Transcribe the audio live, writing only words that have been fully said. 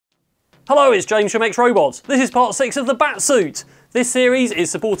Hello, it's James from XRobots. This is part 6 of the Bat Suit. This series is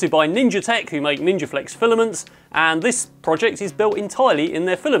supported by Ninjatech, who make Ninjaflex filaments, and this project is built entirely in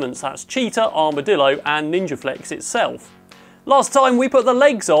their filaments. That's Cheetah, Armadillo and Ninjaflex itself. Last time we put the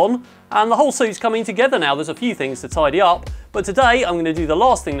legs on, and the whole suit's coming together now. There's a few things to tidy up, but today I'm going to do the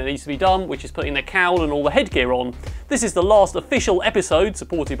last thing that needs to be done, which is putting the cowl and all the headgear on. This is the last official episode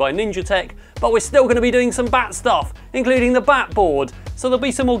supported by Ninjatech, but we're still going to be doing some bat stuff, including the bat board. So there'll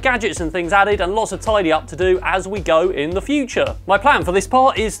be some more gadgets and things added and lots of tidy up to do as we go in the future. My plan for this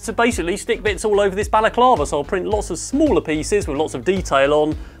part is to basically stick bits all over this balaclava, so I'll print lots of smaller pieces with lots of detail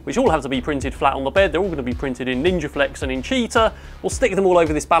on, which all have to be printed flat on the bed. They're all going to be printed in Ninjaflex and in Cheetah. We'll stick them all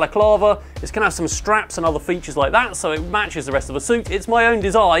over this balaclava. It's going to have some straps and other features like that, so it matches the rest of the suit. It's my own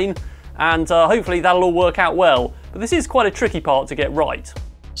design, and hopefully that'll all work out well. But this is quite a tricky part to get right.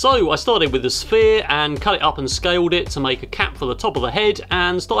 So I started with the sphere and cut it up and scaled it to make a cap for the top of the head,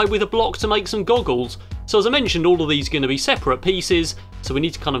 and started with a block to make some goggles. So as I mentioned, all of these are going to be separate pieces, so we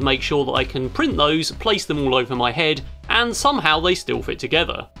need to kind of make sure that I can print those, place them all over my head, and somehow they still fit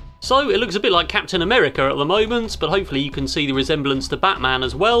together. So it looks a bit like Captain America at the moment, but hopefully you can see the resemblance to Batman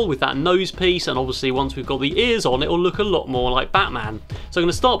as well with that nose piece, and obviously once we've got the ears on it'll look a lot more like Batman. So I'm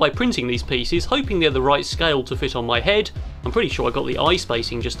going to start by printing these pieces, hoping they're the right scale to fit on my head. I'm pretty sure I got the eye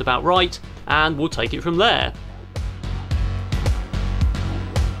spacing just about right, and we'll take it from there.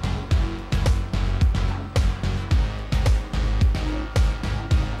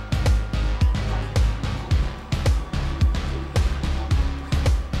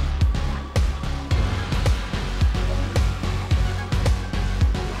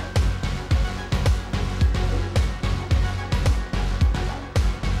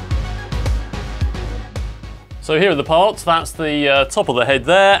 So here are the parts. That's the top of the head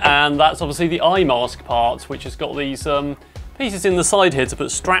there, and that's obviously the eye mask part, which has got these pieces in the side here to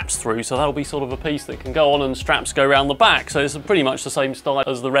put straps through, so that'll be sort of a piece that can go on and straps go around the back, so it's pretty much the same style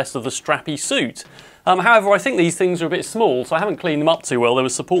as the rest of the strappy suit. However, I think these things are a bit small, so I haven't cleaned them up too well. There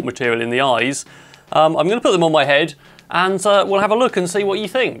was support material in the eyes. I'm going to put them on my head, and we'll have a look and see what you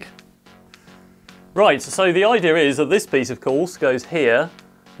think. Right, so the idea is that this piece, of course, goes here,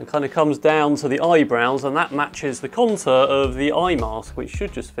 and kind of comes down to the eyebrows, and that matches the contour of the eye mask, which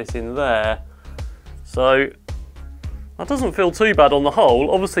should just fit in there. So that doesn't feel too bad on the whole.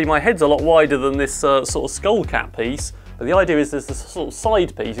 Obviously my head's a lot wider than this sort of skull cap piece, but the idea is there's this sort of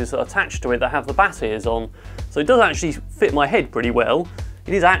side pieces that are attached to it that have the bat ears on. So it does actually fit my head pretty well.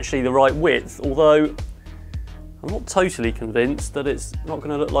 It is actually the right width, although I'm not totally convinced that it's not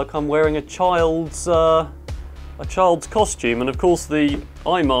going to look like I'm wearing a child's costume. And of course the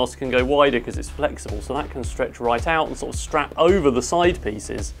eye mask can go wider because it's flexible, so that can stretch right out and sort of strap over the side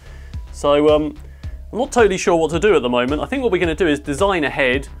pieces. So I'm not totally sure what to do at the moment. I think what we're going to do is design a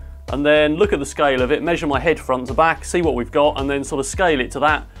head and then look at the scale of it, measure my head front to back, see what we've got, and then sort of scale it to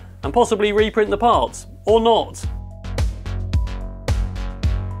that and possibly reprint the parts, or not.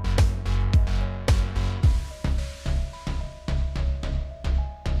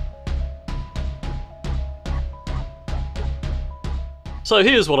 So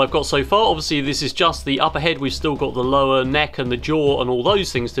here's what I've got so far. Obviously this is just the upper head. We've still got the lower neck and the jaw and all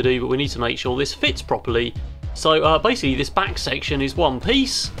those things to do, but we need to make sure this fits properly. So basically this back section is one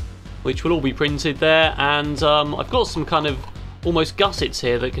piece, which will all be printed there, and I've got some kind of almost gussets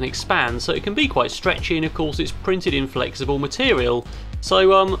here that can expand, so it can be quite stretchy, and of course it's printed in flexible material.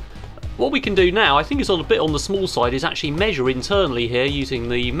 So what we can do now, I think is a bit on the small side, is actually measure internally here using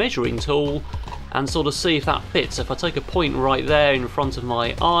the measuring tool, and sort of see if that fits. If I take a point right there in front of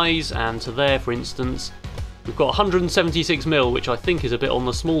my eyes and to there, for instance, we've got 176mm, which I think is a bit on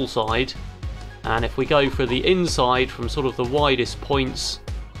the small side. And if we go for the inside from sort of the widest points,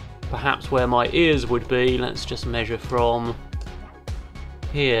 perhaps where my ears would be, let's just measure from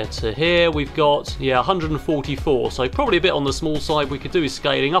here to here, we've got, yeah, 144, so probably a bit on the small side. We could do is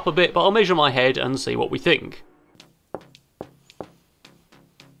scaling up a bit, but I'll measure my head and see what we think.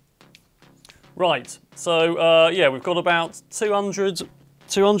 Right, so yeah, we've got about 200mm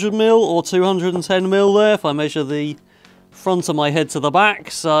or 210mm there if I measure the front of my head to the back,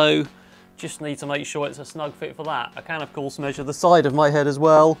 so just need to make sure it's a snug fit for that. I can of course measure the side of my head as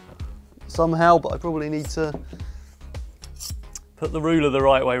well somehow, but I probably need to put the ruler the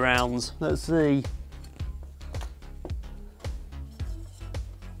right way round. Let's see.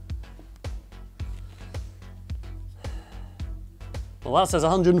 Well, that says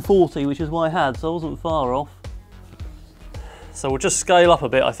 140, which is what I had, so I wasn't far off. So we'll just scale up a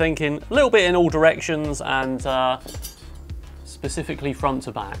bit, I think, in a little bit in all directions, and specifically front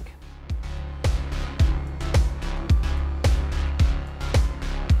to back.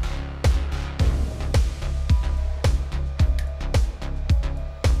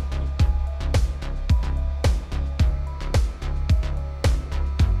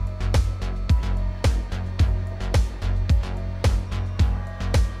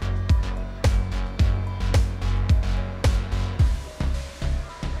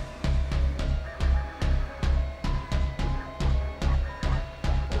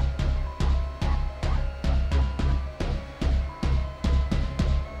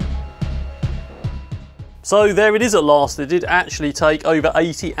 So there it is at last. It did actually take over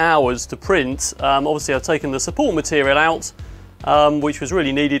 80 hours to print. Obviously I've taken the support material out, which was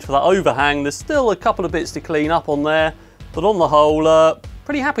really needed for that overhang. There's still a couple of bits to clean up on there, but on the whole,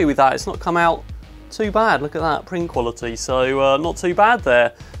 pretty happy with that. It's not come out too bad. Look at that print quality, so not too bad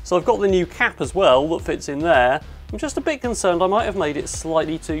there. So I've got the new cap as well that fits in there. I'm just a bit concerned I might have made it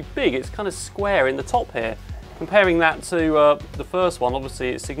slightly too big. It's kind of square in the top here. Comparing that to the first one, obviously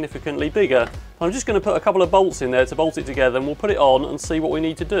it's significantly bigger. I'm just going to put a couple of bolts in there to bolt it together, and we'll put it on and see what we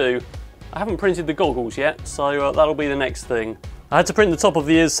need to do. I haven't printed the goggles yet, so that'll be the next thing. I had to print the top of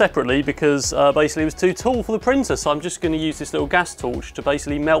the ears separately because basically it was too tall for the printer, so I'm just going to use this little gas torch to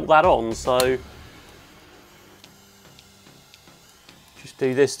basically melt that on. So just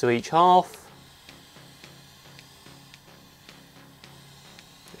do this to each half.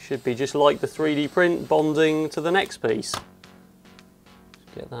 Should be just like the 3D print bonding to the next piece.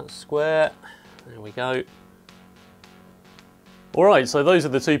 Get that square, there we go. Alright, so those are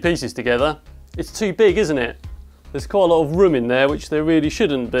the two pieces together. It's too big, isn't it? There's quite a lot of room in there, which there really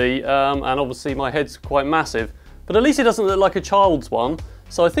shouldn't be, and obviously my head's quite massive. But at least it doesn't look like a child's one.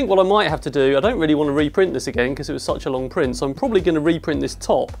 So I think what I might have to do, I don't really want to reprint this again because it was such a long print, so I'm probably going to reprint this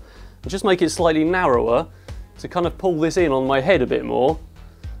top and just make it slightly narrower to kind of pull this in on my head a bit more.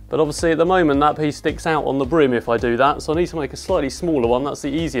 But obviously at the moment that piece sticks out on the brim if I do that, so I need to make a slightly smaller one. That's the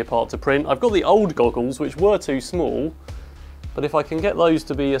easier part to print. I've got the old goggles which were too small, but if I can get those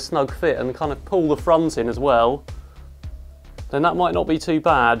to be a snug fit and kind of pull the front in as well, then that might not be too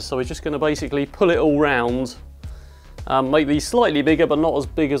bad. So we're just going to basically pull it all round, make these slightly bigger but not as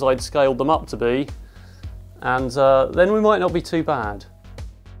big as I'd scaled them up to be, and then we might not be too bad.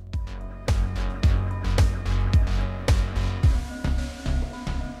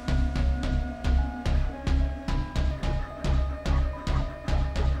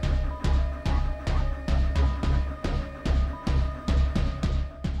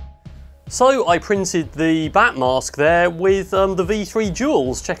 So I printed the bat mask there with the V3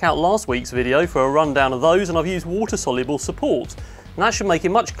 jewels. Check out last week's video for a rundown of those, and I've used water soluble support. And that should make it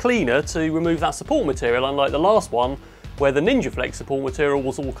much cleaner to remove that support material, unlike the last one where the Ninjaflex support material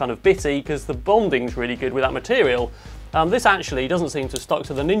was all kind of bitty because the bonding's really good with that material. This actually doesn't seem to have stuck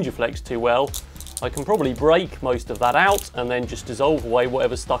to the Ninjaflex too well. I can probably break most of that out and then just dissolve away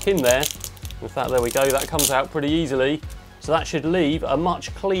whatever's stuck in there. In fact, there we go, that comes out pretty easily. So that should leave a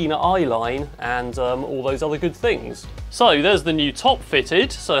much cleaner eye line and all those other good things. So there's the new top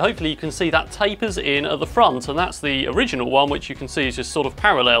fitted, so hopefully you can see that tapers in at the front, and that's the original one, which you can see is just sort of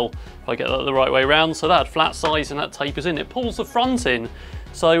parallel, if I get that the right way around. So that flat size and that tapers in, it pulls the front in.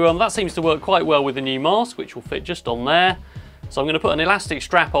 So that seems to work quite well with the new mask, which will fit just on there. So I'm going to put an elastic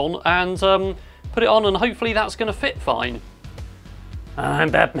strap on and put it on, and hopefully that's going to fit fine.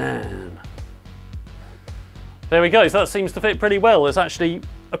 I'm Batman. There we go, so that seems to fit pretty well. It's actually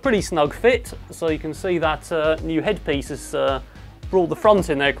a pretty snug fit, so you can see that new headpiece has brought the front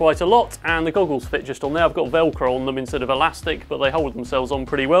in there quite a lot, and the goggles fit just on there. I've got Velcro on them instead of elastic, but they hold themselves on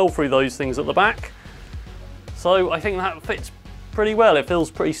pretty well through those things at the back. So I think that fits pretty well. It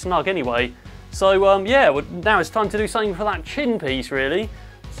feels pretty snug anyway. So yeah, now it's time to do something for that chin piece really.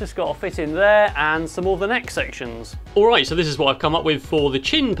 It's just got to fit in there and some more of the neck sections. Alright, so this is what I've come up with for the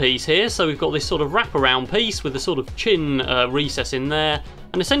chin piece here. So we've got this sort of wraparound piece with a sort of chin recess in there,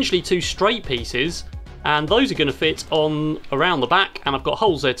 and essentially two straight pieces, and those are going to fit on around the back, and I've got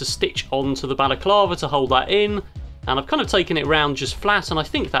holes there to stitch onto the balaclava to hold that in, and I've kind of taken it round just flat, and I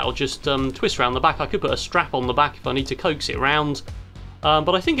think that'll just twist around the back. I could put a strap on the back if I need to coax it round,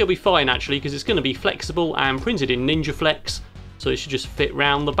 but I think it'll be fine actually because it's going to be flexible and printed in Ninjaflex. So it should just fit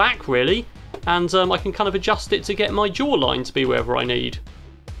round the back really, and I can kind of adjust it to get my jawline to be wherever I need.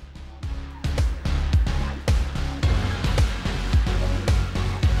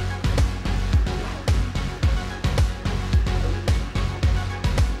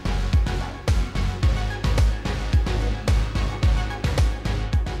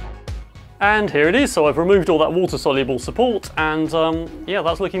 And here it is, so I've removed all that water soluble support, and yeah,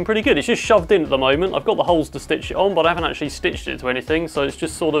 that's looking pretty good. It's just shoved in at the moment. I've got the holes to stitch it on, but I haven't actually stitched it to anything, so it's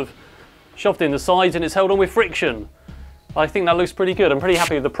just sort of shoved in the sides and it's held on with friction. I think that looks pretty good. I'm pretty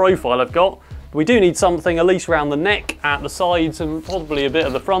happy with the profile I've got. We do need something at least around the neck, at the sides, and probably a bit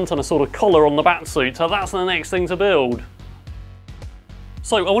at the front, and a sort of collar on the bat suit, so that's the next thing to build.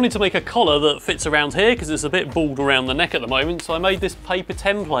 So I wanted to make a collar that fits around here because it's a bit bald around the neck at the moment, so I made this paper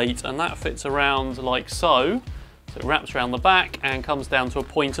template, and that fits around like so. So it wraps around the back and comes down to a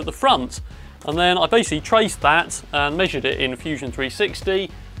point at the front. And then I basically traced that and measured it in Fusion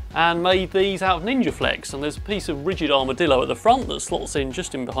 360 and made these out of Ninjaflex. And there's a piece of rigid armadillo at the front that slots in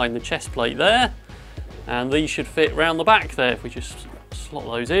just in behind the chest plate there. And these should fit round the back there if we just slot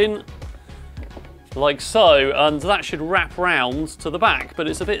those in. Like so, and that should wrap round to the back, but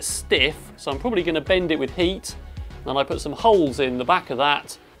it's a bit stiff, so I'm probably going to bend it with heat. And I put some holes in the back of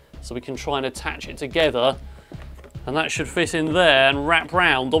that so we can try and attach it together. And that should fit in there and wrap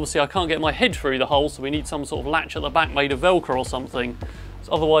round. Obviously I can't get my head through the hole, so we need some sort of latch at the back made of Velcro or something.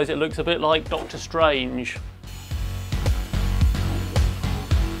 So otherwise it looks a bit like Doctor Strange.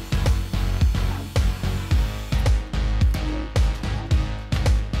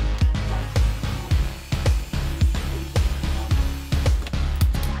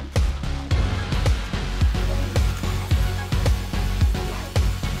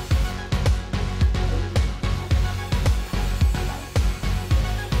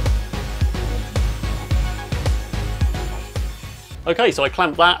 Okay, so I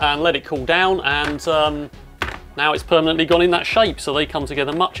clamped that and let it cool down, and now it's permanently gone in that shape, so they come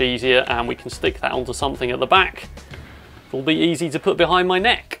together much easier, and we can stick that onto something at the back. It'll be easy to put behind my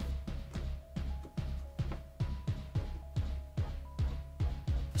neck.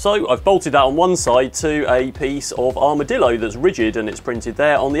 So I've bolted that on one side to a piece of armadillo that's rigid and it's printed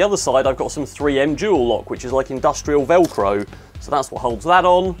there. On the other side I've got some 3M dual lock, which is like industrial Velcro. So that's what holds that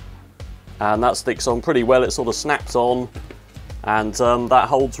on, and that sticks on pretty well. It sort of snaps on, and that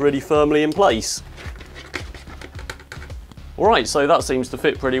holds really firmly in place. Alright, so that seems to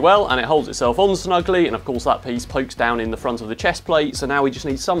fit pretty well, and it holds itself on snugly, and of course that piece pokes down in the front of the chest plate, so now we just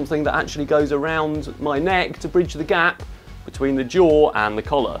need something that actually goes around my neck to bridge the gap between the jaw and the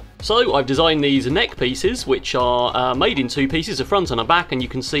collar. So I've designed these neck pieces, which are made in two pieces, a front and a back, and you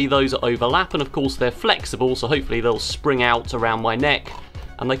can see those overlap, and of course they're flexible, so hopefully they'll spring out around my neck,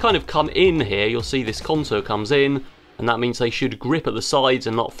 and they kind of come in here. You'll see this contour comes in, and that means they should grip at the sides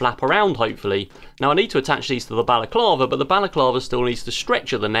and not flap around, hopefully. Now I need to attach these to the balaclava, but the balaclava still needs to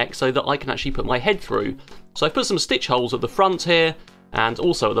stretch at the neck so that I can actually put my head through. So I've put some stitch holes at the front here and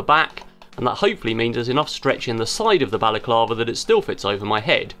also at the back, and that hopefully means there's enough stretch in the side of the balaclava that it still fits over my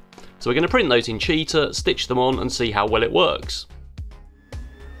head. So we're going to print those in cheetah, stitch them on and see how well it works.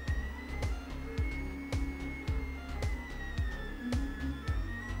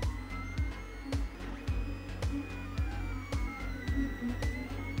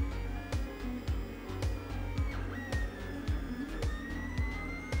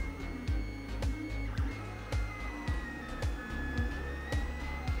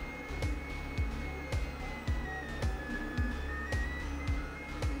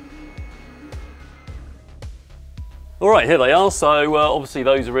 Alright, here they are. So obviously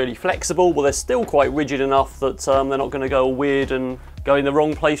those are really flexible, but they're still quite rigid enough that they're not going to go all weird and go in the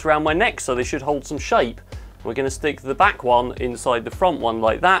wrong place around my neck, so they should hold some shape. We're going to stick the back one inside the front one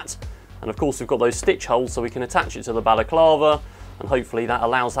like that, and of course we've got those stitch holes so we can attach it to the balaclava, and hopefully that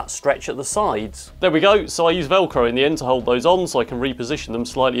allows that stretch at the sides. There we go. So I use Velcro in the end to hold those on so I can reposition them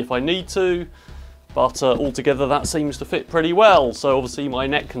slightly if I need to. But altogether that seems to fit pretty well. So obviously my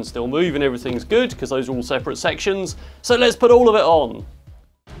neck can still move and everything's good because those are all separate sections. So let's put all of it on.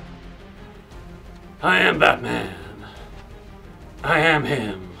 I am Batman. I am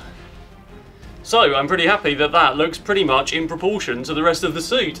him. So I'm pretty happy that that looks pretty much in proportion to the rest of the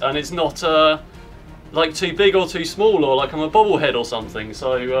suit, and it's not like too big or too small or like I'm a bobblehead or something.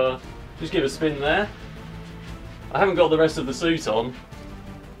 So just give a spin there. I haven't got the rest of the suit on.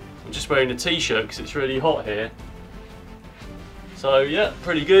 I'm just wearing a t-shirt because it's really hot here. So yeah,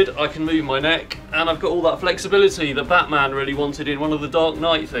 pretty good. I can move my neck, and I've got all that flexibility that Batman really wanted in one of the Dark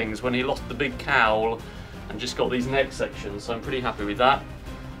Knight things when he lost the big cowl and just got these neck sections, so I'm pretty happy with that.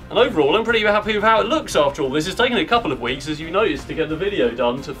 And overall I'm pretty happy with how it looks after all this. It's taken a couple of weeks, as you noticed, to get the video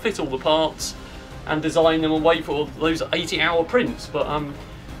done, to fit all the parts and design them and wait for those 80-hour prints, but I'm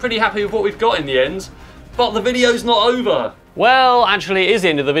pretty happy with what we've got in the end. But the video's not over. Well, actually it is the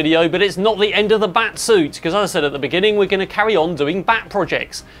end of the video, but it's not the end of the bat suit, because as I said at the beginning, we're going to carry on doing bat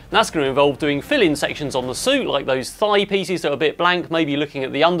projects. And that's going to involve doing fill-in sections on the suit, like those thigh pieces that are a bit blank, maybe looking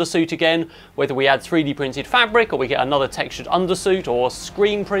at the undersuit again, whether we add 3D printed fabric or we get another textured undersuit or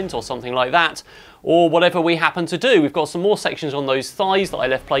screen print or something like that, or whatever we happen to do. We've got some more sections on those thighs that I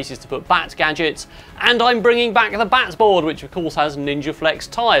left places to put bat gadgets, and I'm bringing back the bat board, which of course has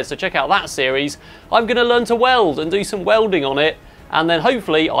Ninjaflex tyres, so check out that series. I'm going to learn to weld and do some welding on it, and then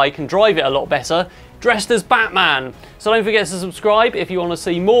hopefully I can drive it a lot better dressed as Batman. So don't forget to subscribe if you want to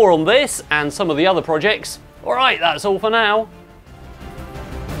see more on this and some of the other projects. Alright, that's all for now.